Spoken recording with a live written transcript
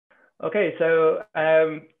Okay, so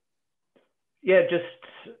yeah,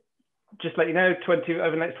 just let you know,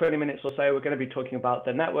 over the next 20 minutes or so, we're going to be talking about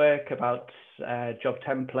the network, about job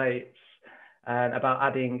templates, and about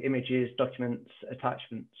adding images, documents,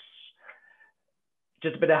 attachments.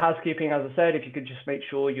 Just a bit of housekeeping, as I said, if you could just make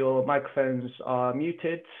sure your microphones are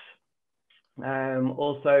muted.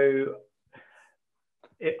 Also,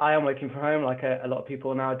 I am working from home like a lot of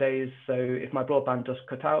people nowadays, so if my broadband does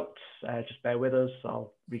cut out, just bear with us.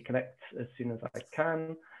 I'll reconnect as soon as I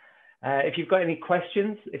can. If you've got any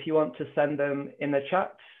questions, if you want to send them in the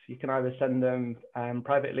chat, you can either send them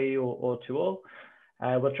privately or to all.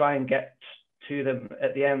 We'll try and get to them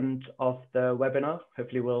at the end of the webinar.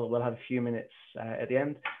 Hopefully we'll have a few minutes at the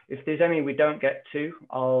end. If there's any we don't get to,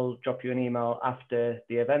 I'll drop you an email after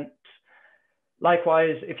the event.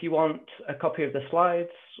 Likewise, if you want a copy of the slides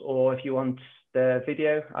or if you want the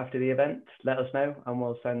video after the event, let us know and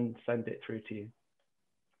we'll send it through to you.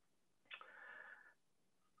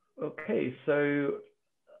 Okay, so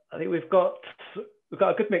I think we've got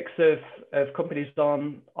a good mix of companies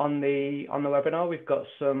on the webinar. We've got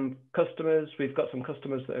some customers. We've got some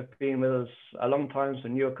customers that have been with us a long time,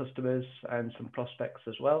 some newer customers and some prospects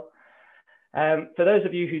as well. For those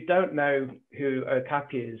of you who don't know who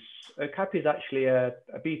Okappy is actually a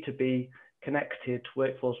B2B connected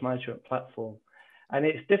workforce management platform. And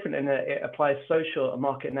it's different in that it applies social and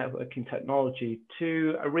market networking technology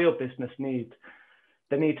to a real business need.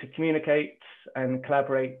 The need to communicate and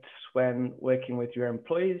collaborate when working with your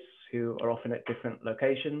employees who are often at different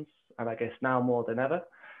locations, and I guess now more than ever,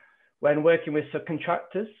 when working with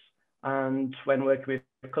subcontractors and when working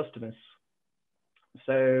with customers.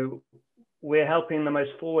 So we're helping the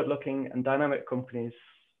most forward-looking and dynamic companies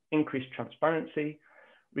increase transparency,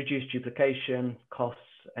 reduce duplication, costs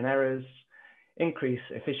and errors, increase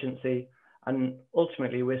efficiency, and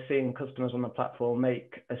ultimately we're seeing customers on the platform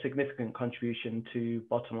make a significant contribution to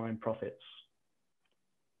bottom line profits.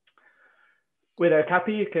 With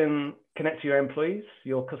Okappy, you can connect to your employees,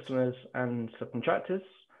 your customers and subcontractors.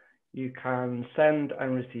 You can send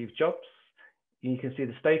and receive jobs. You can see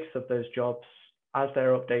the status of those jobs as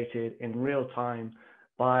they're updated in real time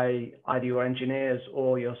by either your engineers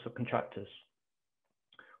or your subcontractors.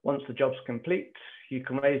 Once the job's complete, you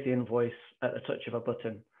can raise the invoice at the touch of a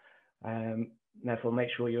button. Therefore, make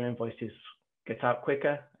sure your invoices get out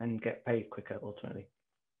quicker and get paid quicker ultimately.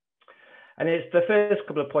 And it's the first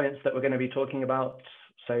couple of points that we're going to be talking about.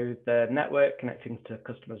 So the network connecting to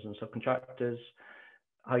customers and subcontractors,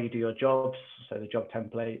 how you do your jobs, so the job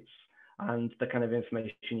templates, and the kind of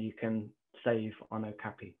information you can save on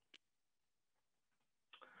Okappy.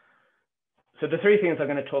 So the three things I'm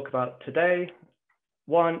going to talk about today.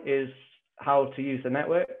 One is how to use the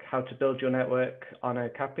network, how to build your network on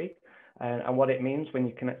Okappy, and what it means when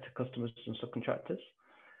you connect to customers and subcontractors.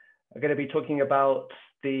 I'm going to be talking about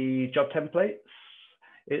the job templates.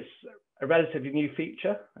 It's a relatively new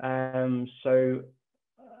feature. So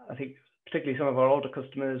I think particularly some of our older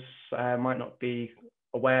customers might not be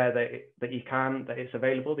aware that it's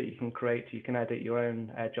available, that you can create, you can edit your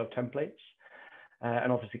own job templates.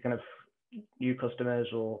 And obviously kind of new customers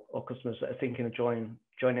or customers that are thinking of joining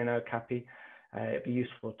Okappy, it'd be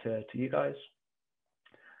useful to you guys.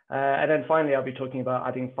 And then finally, I'll be talking about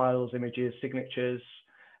adding files, images, signatures.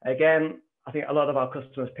 Again, I think a lot of our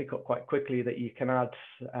customers pick up quite quickly that you can add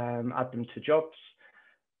them to jobs.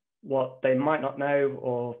 What they might not know,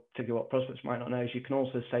 or particularly what prospects might not know, is you can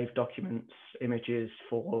also save documents, images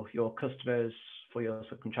for your customers, for your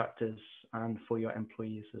subcontractors, and for your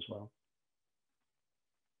employees as well.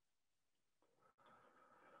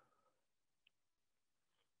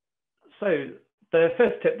 So the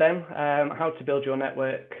first tip then, how to build your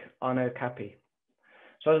network on Okappy.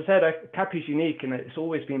 So as I said, Okappy is unique in that it's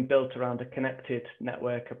always been built around a connected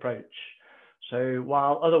network approach. So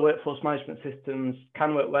while other workforce management systems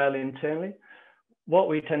can work well internally, what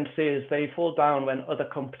we tend to see is they fall down when other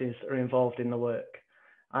companies are involved in the work.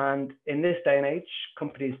 And in this day and age,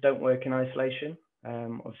 companies don't work in isolation.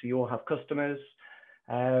 Obviously, you all have customers.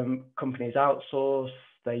 Companies outsource.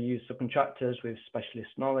 They use subcontractors with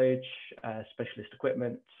specialist knowledge, specialist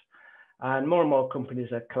equipment. And more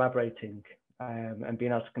companies are collaborating and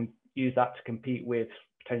being able to use that to compete with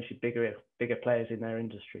potentially bigger players in their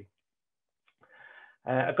industry.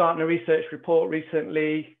 A Gartner research report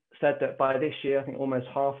recently said that by this year, I think almost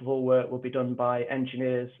half of all work will be done by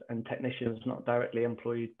engineers and technicians not directly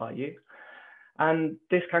employed by you. And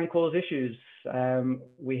this can cause issues.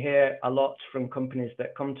 We hear a lot from companies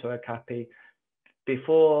that come to Okappy.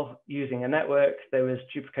 Before using a network, there was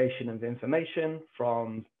duplication of information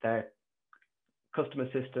from their customer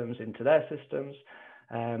systems into their systems.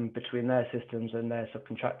 between their systems and their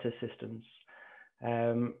subcontractor systems.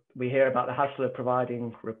 We hear about the hassle of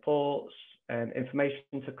providing reports and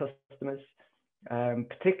information to customers,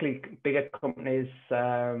 particularly bigger companies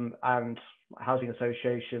and housing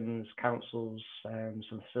associations, councils,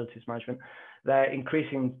 some facilities management. They're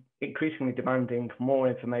increasingly demanding more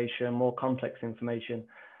information, more complex information,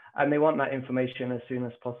 and they want that information as soon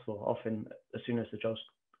as possible, often as soon as the job's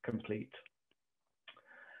complete.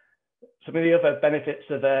 Some of the other benefits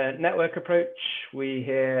of a network approach, we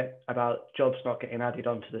hear about jobs not getting added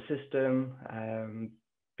onto the system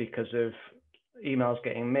because of emails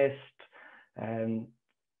getting missed,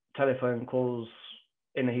 telephone calls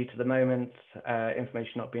in the heat of the moment,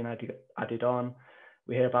 information not being added on.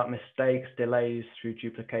 We hear about mistakes, delays through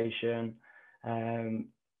duplication, and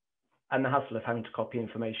the hassle of having to copy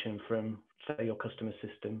information from, say, your customer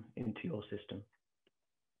system into your system.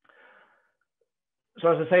 So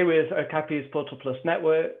as I say, with Okappy's Portal Plus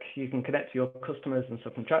network, you can connect to your customers and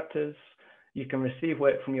subcontractors. You can receive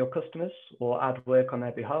work from your customers or add work on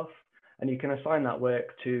their behalf, and you can assign that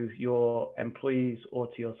work to your employees or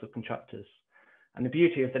to your subcontractors. And the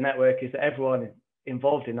beauty of the network is that everyone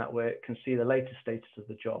involved in that work can see the latest status of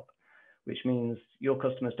the job, which means your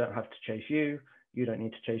customers don't have to chase you, you don't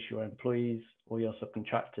need to chase your employees or your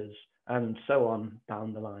subcontractors, and so on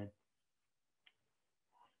down the line.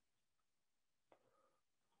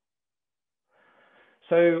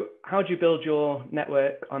 So how do you build your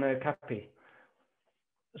network on Okappy?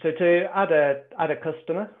 So to add a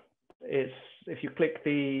customer, it's if you click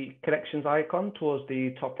the connections icon towards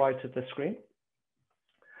the top right of the screen,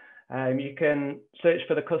 you can search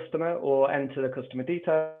for the customer or enter the customer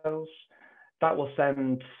details. That will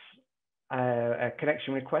send a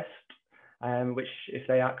connection request, which if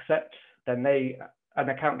they accept, then an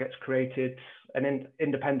account gets created and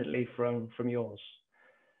independently from yours.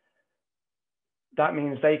 That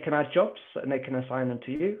means they can add jobs and they can assign them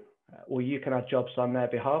to you, or you can add jobs on their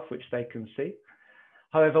behalf, which they can see.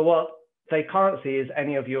 However, what they can't see is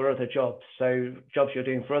any of your other jobs. So jobs you're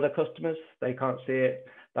doing for other customers, they can't see it.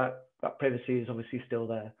 That privacy is obviously still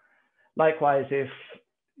there. Likewise, if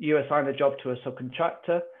you assign a job to a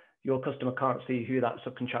subcontractor, your customer can't see who that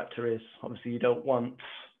subcontractor is. Obviously, you don't want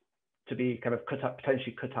to be kind of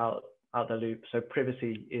potentially cut out the loop. So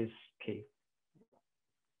privacy is key.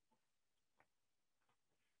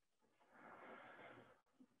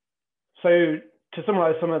 So to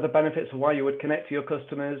summarize some of the benefits of why you would connect to your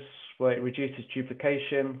customers, well, it reduces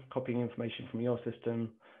duplication, copying information from your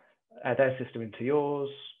system, their system into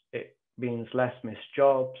yours. It means less missed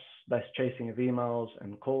jobs, less chasing of emails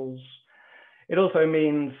and calls. It also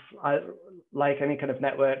means, like any kind of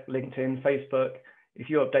network, LinkedIn, Facebook, if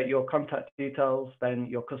you update your contact details, then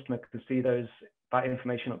your customer can see that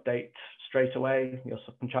information update straight away. Your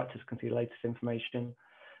subcontractors can see the latest information.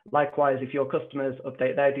 Likewise, if your customers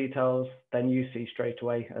update their details, then you see straight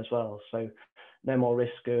away as well. So no more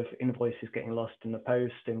risk of invoices getting lost in the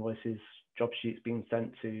post, invoices, job sheets being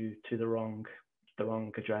sent to the wrong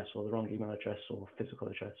address or the wrong email address or physical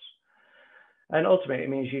address. And ultimately, it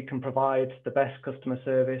means you can provide the best customer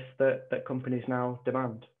service that companies now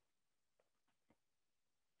demand.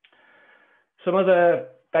 Some other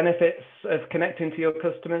benefits of connecting to your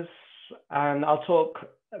customers, and I'll talk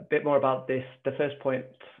a bit more about this, the first point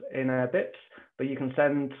in a bit, but you can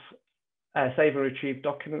send, save and retrieve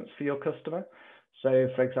documents for your customer. So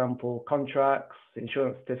for example, contracts,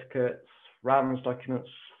 insurance certificates, RAMS documents,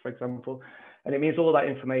 for example, and it means all that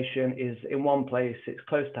information is in one place, it's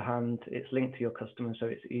close to hand, it's linked to your customer, so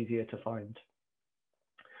it's easier to find.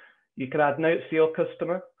 You can add notes to your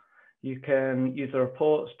customer. You can use the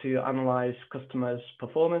reports to analyze customers'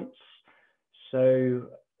 performance. So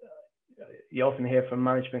you often hear from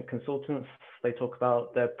management consultants, they talk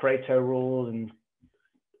about the Pareto rule and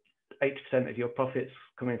 80% of your profits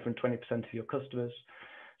coming from 20% of your customers.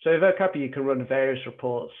 So with Okappy, you can run various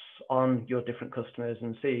reports on your different customers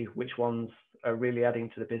and see which ones are really adding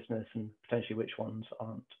to the business and potentially which ones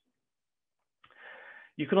aren't.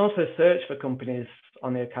 You can also search for companies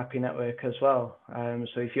on the Okappy network as well.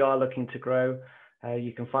 So if you are looking to grow,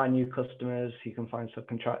 you can find new customers, you can find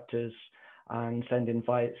subcontractors and send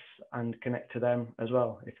invites and connect to them as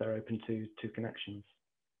well if they're open to connections.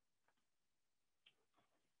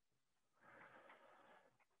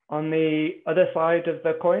 On the other side of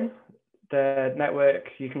the coin, the network,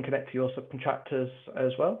 you can connect to your subcontractors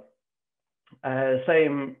as well.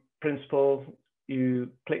 Same principle, you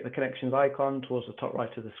click the connections icon towards the top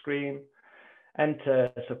right of the screen,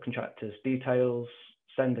 enter subcontractors' details,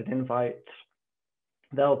 send an invite.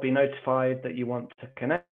 They'll be notified that you want to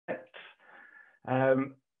connect.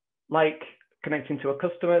 Like connecting to a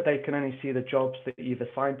customer, they can only see the jobs that you've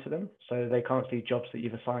assigned to them. So they can't see jobs that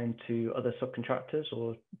you've assigned to other subcontractors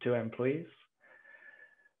or to employees.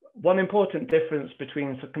 One important difference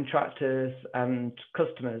between subcontractors and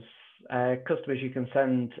customers, customers you can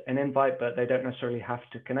send an invite, but they don't necessarily have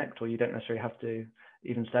to connect, or you don't necessarily have to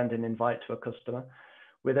even send an invite to a customer.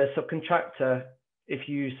 With a subcontractor, if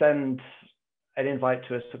you send an invite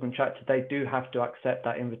to a subcontractor, they do have to accept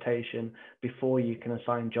that invitation before you can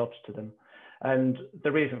assign jobs to them. And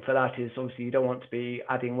the reason for that is obviously you don't want to be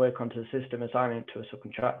adding work onto the system, assigning it to a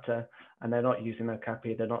subcontractor, and they're not using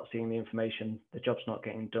Okappy, they're not seeing the information, the job's not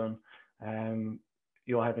getting done.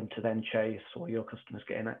 You're having to then chase, or your customer's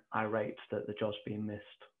getting irate that the job's being missed.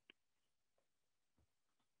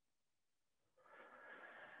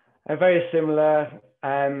 A very similar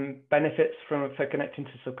benefits for connecting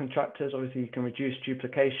to subcontractors. Obviously, you can reduce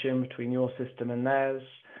duplication between your system and theirs.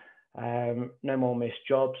 No more missed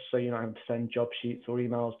jobs, so you don't have to send job sheets or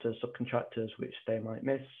emails to subcontractors which they might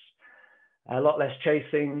miss. A lot less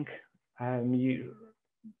chasing. You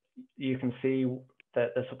can see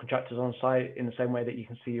that the subcontractors on site in the same way that you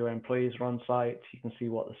can see your employees are on site. You can see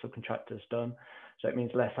what the subcontractor's done, so it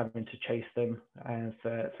means less having to chase them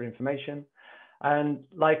for information. And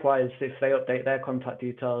likewise, if they update their contact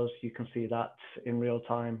details, you can see that in real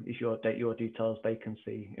time. If you update your details, they can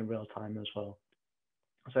see in real time as well.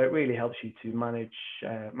 So it really helps you to manage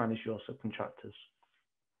your subcontractors.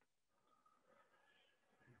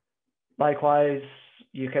 Likewise,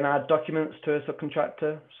 you can add documents to a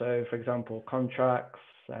subcontractor. So for example, contracts,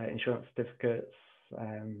 insurance certificates,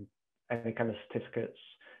 any kind of certificates.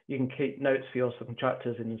 You can keep notes for your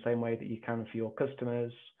subcontractors in the same way that you can for your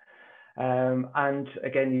customers. And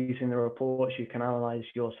again, using the reports, you can analyze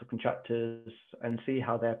your subcontractors and see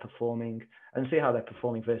how they're performing,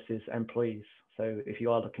 versus employees. So if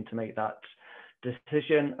you are looking to make that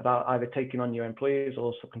decision about either taking on your employees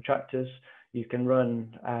or subcontractors, you can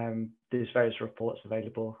run these various reports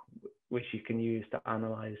available, which you can use to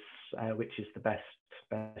analyze which is the best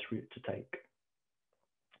route to take.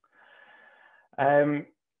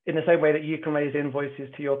 In the same way that you can raise invoices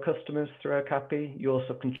to your customers through Okappy, your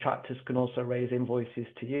subcontractors can also raise invoices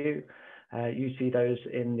to you. You see those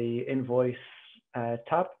in the invoice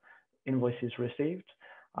tab, invoices received.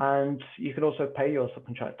 And you can also pay your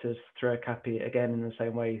subcontractors through Okappy, again, in the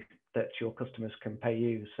same way that your customers can pay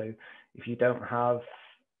you. So if you don't have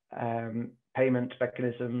payment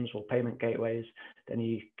mechanisms or payment gateways, then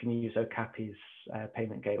you can use Okappy's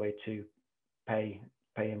payment gateway to pay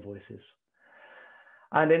invoices.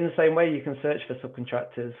 And in the same way, you can search for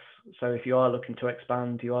subcontractors. So if you are looking to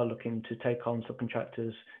expand, you are looking to take on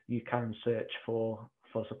subcontractors, you can search for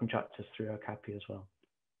subcontractors through Okappy as well.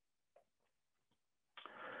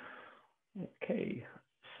 Okay,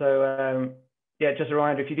 so yeah, just a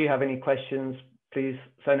reminder, if you do have any questions, please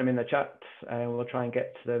send them in the chat. We'll try and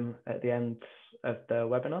get to them at the end of the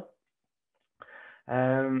webinar.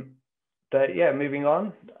 But yeah, moving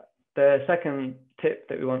on. The second tip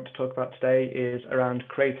that we want to talk about today is around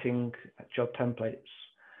creating job templates.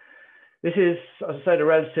 This is, as I said, a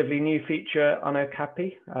relatively new feature on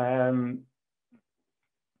Okappy.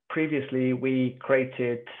 Previously, we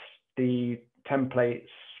created the templates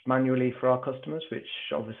manually for our customers, which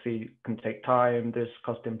obviously can take time, there's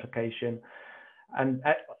cost implication. And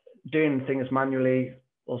doing things manually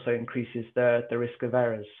also increases the risk of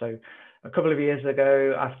errors. So a couple of years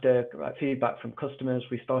ago, after feedback from customers,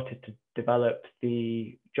 we started to develop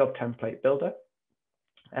the job template builder.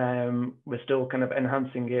 We're still kind of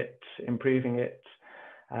enhancing it, improving it,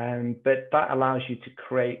 but that allows you to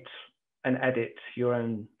create and edit your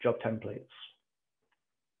own job templates.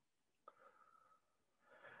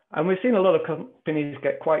 And we've seen a lot of companies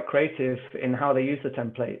get quite creative in how they use the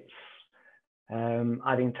templates,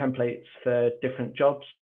 adding templates for different jobs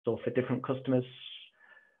or for different customers,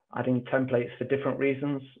 adding templates for different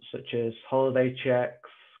reasons, such as holiday checks,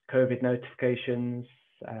 COVID notifications.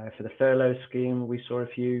 For the furlough scheme, we saw a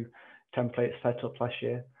few templates set up last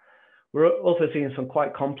year. We're also seeing some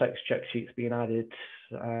quite complex check sheets being added,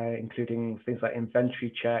 including things like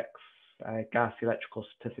inventory checks, gas, electrical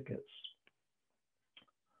certificates.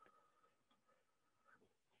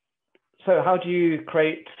 So how do you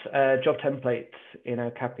create job templates in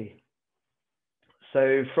Okappy?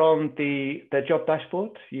 So from the job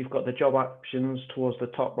dashboard, you've got the job options towards the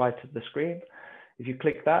top right of the screen. If you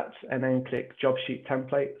click that and then click job sheet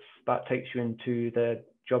templates, that takes you into the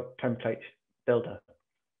job template builder.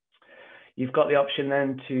 You've got the option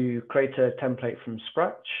then to create a template from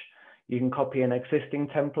scratch. You can copy an existing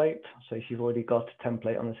template. So if you've already got a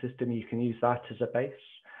template on the system, you can use that as a base.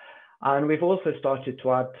 And we've also started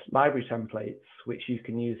to add library templates, which you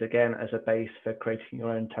can use again as a base for creating your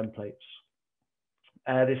own templates.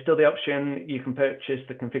 There's still the option, you can purchase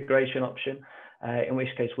the configuration option, in which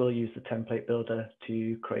case we'll use the template builder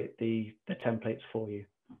to create the templates for you.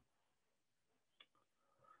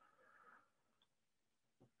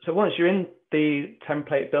 So once you're in the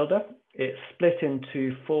template builder, it's split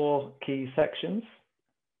into 4 key sections.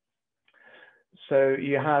 So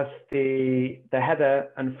you have the header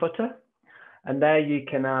and footer, and there you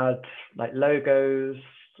can add like logos,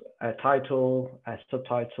 a title, a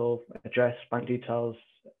subtitle, address, bank details.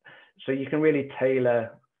 So you can really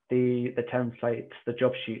tailor the template, the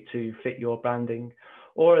job sheet to fit your branding,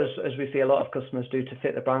 or as we see a lot of customers do, to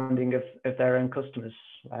fit the branding of their own customers.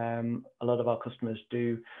 A lot of our customers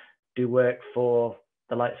do work for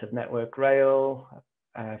the likes of Network Rail,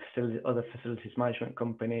 other facilities management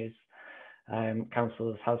companies,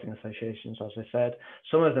 councils, housing associations, as I said.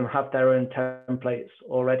 Some of them have their own templates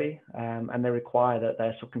already, and they require that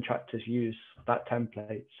their subcontractors use that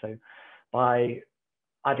template. So by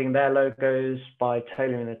adding their logos, by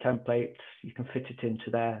tailoring the template, you can fit it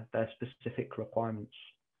into their specific requirements.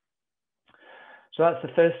 So that's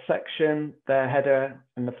the first section, the header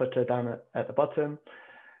and the footer down at the bottom.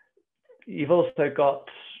 You've also got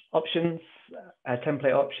options,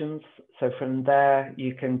 template options. So from there,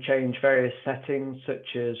 you can change various settings,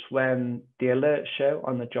 such as when the alerts show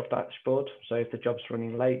on the job dashboard. So if the job's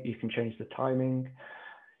running late, you can change the timing.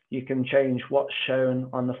 You can change what's shown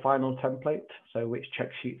on the final template, so which check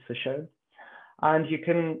sheets are shown. And you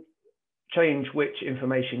can change which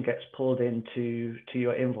information gets pulled into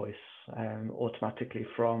your invoice automatically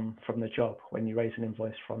from the job when you raise an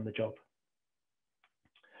invoice from the job.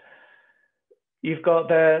 You've got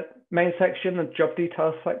the main section, the job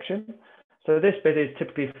details section. So this bit is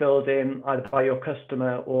typically filled in either by your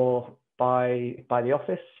customer or by the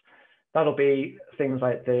office. That'll be things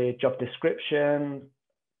like the job description,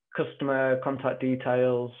 customer contact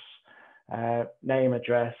details, name,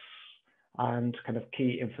 address, and kind of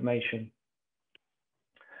key information.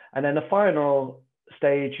 And then the final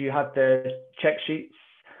stage, you have the check sheets,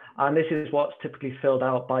 and this is what's typically filled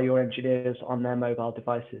out by your engineers on their mobile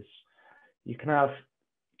devices. You can have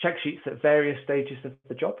check sheets at various stages of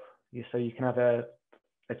the job. So you can have a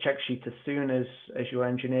check sheet as soon as your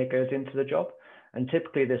engineer goes into the job, and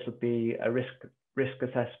typically this would be a risk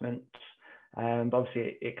assessment. But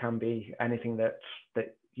obviously, it can be anything that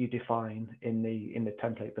you define in the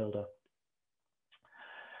template builder.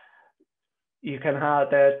 You can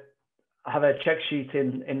have a check sheet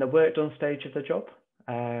in the work done stage of the job.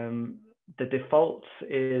 The default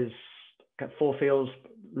is 4 fields: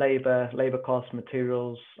 labor cost,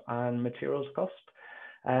 materials, and materials cost.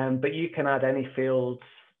 But you can add any fields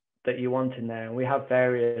that you want in there. And we have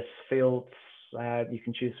various fields. You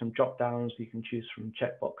can choose from drop downs. You can choose from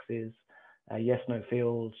checkboxes. Yes, no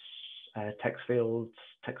fields, text fields,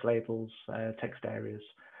 text labels, text areas.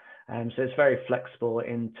 So it's very flexible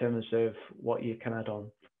in terms of what you can add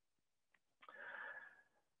on.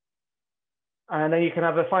 And then you can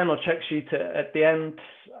have a final check sheet at the end.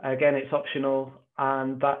 Again, it's optional,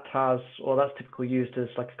 and that's typically used as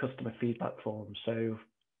like a customer feedback form. So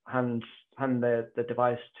hand the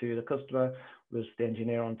device to the customer. Was the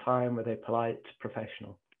engineer on time? Were they polite,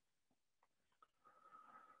 professional?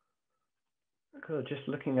 Cool. Just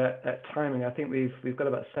looking at timing, I think we've got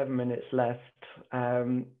about 7 minutes left.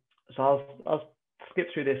 So I'll skip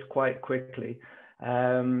through this quite quickly.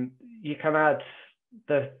 You can add,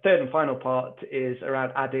 the third and final part is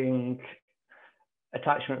around adding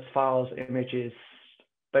attachments, files, images,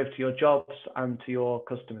 both to your jobs and to your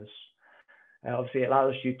customers. Obviously, it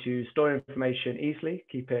allows you to store information easily,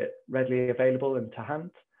 keep it readily available and to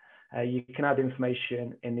hand. You can add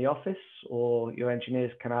information in the office, or your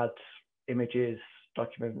engineers can add images,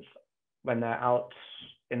 documents when they're out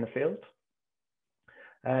in the field.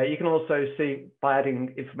 You can also see, by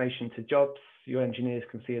adding information to jobs, your engineers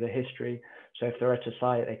can see the history. So if they're at a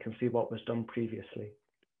site, they can see what was done previously.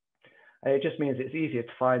 It just means it's easier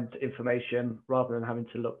to find information rather than having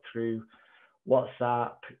to look through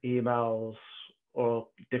WhatsApp, emails, or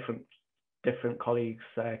different colleagues'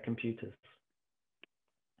 computers.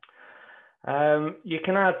 You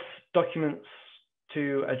can add documents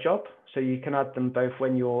to a job. So you can add them both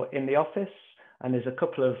when you're in the office, and there's a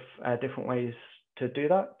couple of different ways to do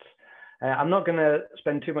that. I'm not going to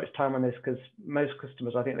spend too much time on this because most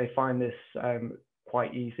customers, I think they find this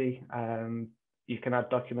quite easy. You can add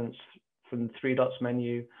documents from the 3 dots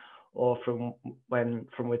menu or from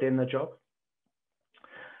within the job.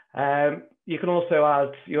 You can also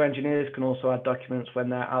add, your engineers can also add documents when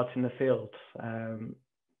they're out in the field. And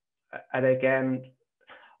again,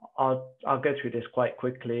 I'll go through this quite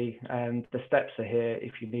quickly, and the steps are here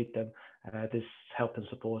if you need them. There's help and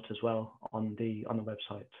support as well on the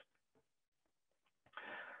website.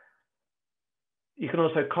 You can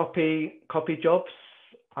also copy jobs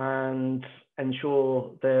and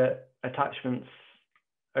ensure the attachments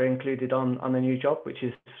are included on the new job, which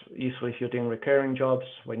is useful if you're doing recurring jobs,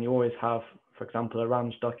 when you always have, for example, a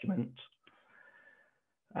RAMS document.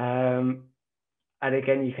 And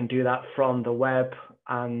again, you can do that from the web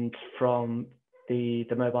and from the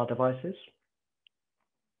mobile devices.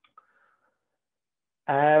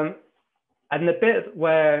 And the bit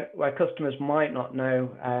where customers might not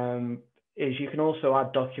know is you can also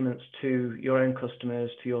add documents to your own customers,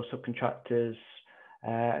 to your subcontractors,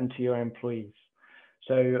 and to your employees.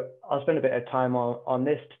 So I'll spend a bit of time on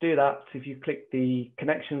this. To do that, if you click the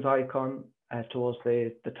connections icon towards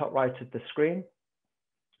the top right of the screen,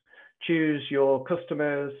 choose your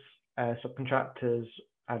customers, subcontractors,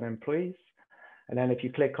 and employees. And then if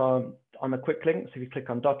you click on the quick links, if you click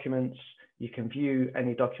on documents, you can view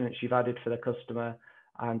any documents you've added for the customer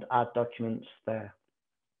and add documents there.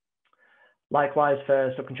 Likewise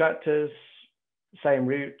for subcontractors, same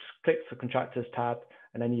route, click subcontractors tab,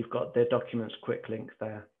 and then you've got the documents quick link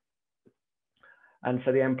there. And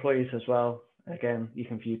for the employees as well, again, you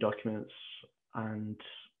can view documents and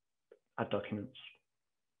add documents.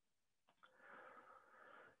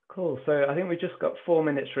 Cool, so I think we just got 4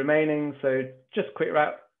 minutes remaining. So just quick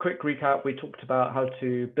recap, we talked about how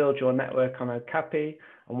to build your network on Okappy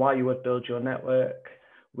and why you would build your network.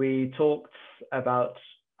 We talked about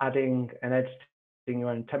adding and editing your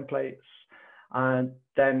own templates, and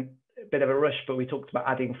then a bit of a rush, but we talked about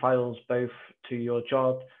adding files both to your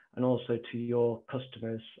job and also to your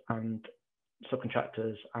customers and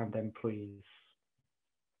subcontractors and employees.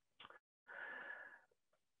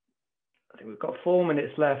 I think we've got 4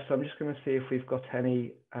 minutes left, so I'm just going to see if we've got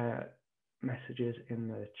any messages in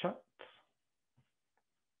the chat.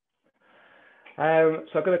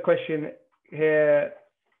 So I've got a question here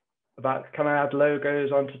about, can I add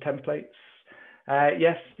logos onto templates?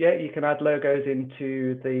 Yes, yeah, you can add logos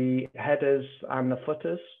into the headers and the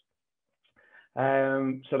footers.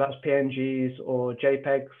 So that's PNGs or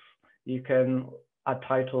JPEGs. You can add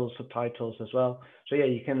titles, subtitles as well. So yeah,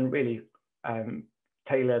 you can really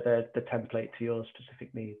tailor the template to your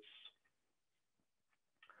specific needs.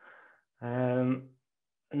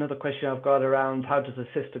 Another question I've got around, how does the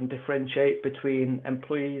system differentiate between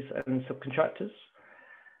employees and subcontractors?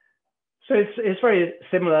 So it's very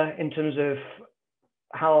similar in terms of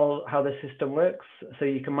how the system works. So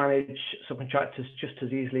you can manage subcontractors just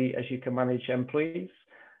as easily as you can manage employees.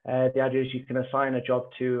 The idea is you can assign a job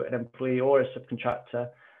to an employee or a subcontractor.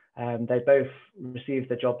 They both receive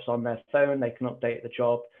the jobs on their phone, they can update the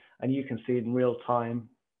job, and you can see in real time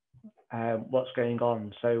what's going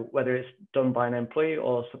on. So whether it's done by an employee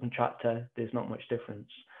or a subcontractor, there's not much difference.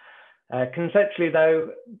 Conceptually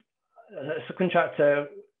though, a subcontractor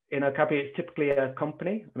in Okappy, it's typically a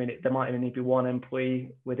company. I mean, there might only be one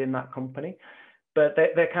employee within that company, but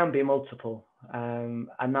there can be multiple, and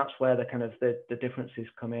that's where the differences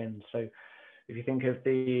come in. So if you think of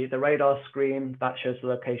the radar screen, that shows the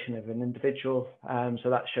location of an individual, so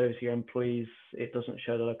that shows your employees. It doesn't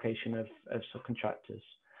show the location of subcontractors.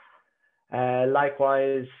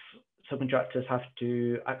 Likewise, subcontractors have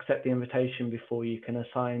to accept the invitation before you can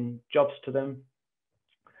assign jobs to them.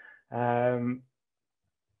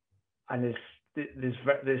 And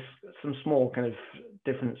there's some small kind of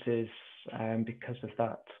differences because of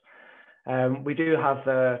that. We do have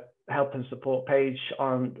the help and support page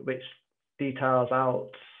on which details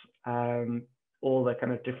out all the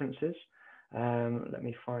kind of differences. Let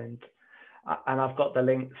me find, and I've got the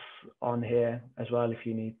links on here as well if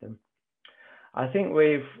you need them. I think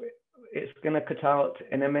it's going to cut out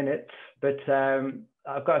in a minute, but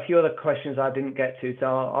I've got a few other questions I didn't get to, so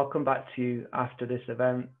I'll come back to you after this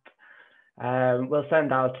event. We'll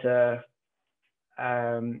send out a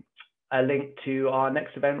link to our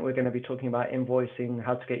next event. We're going to be talking about invoicing,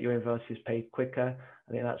 how to get your invoices paid quicker.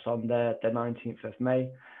 I think that's on the 19th of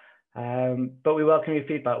May. But we welcome your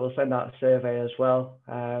feedback. We'll send out a survey as well.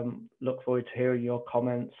 Look forward to hearing your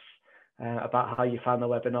comments about how you found the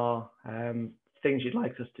webinar, things you'd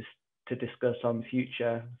like us to discuss on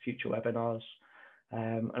future webinars.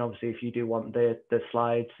 And obviously, if you do want the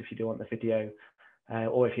slides, if you do want the video,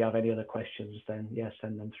 or if you have any other questions, then yeah,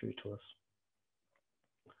 send them through to us.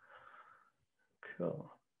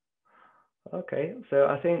 Cool. Okay, so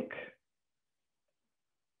I think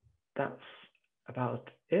that's about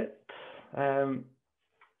it.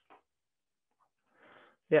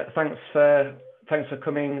 Yeah, thanks for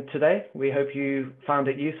coming today. We hope you found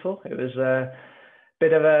it useful. It was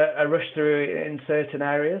bit of a rush through in certain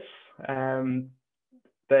areas.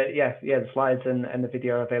 But yeah, the slides and the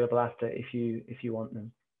video are available after if you want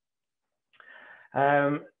them.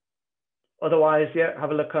 Otherwise, yeah, have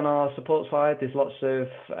a look on our support slide. There's lots of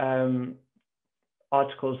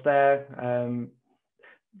articles there.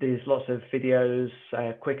 There's lots of videos,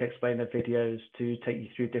 quick explainer videos to take you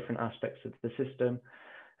through different aspects of the system.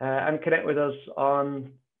 And connect with us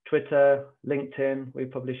on Twitter, LinkedIn. We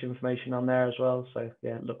publish information on there as well. So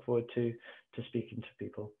yeah, look forward to speaking to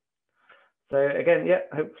people. So again, yeah,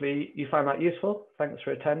 hopefully you find that useful. Thanks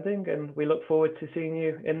for attending, and we look forward to seeing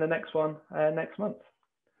you in the next one next month.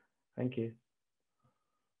 Thank you.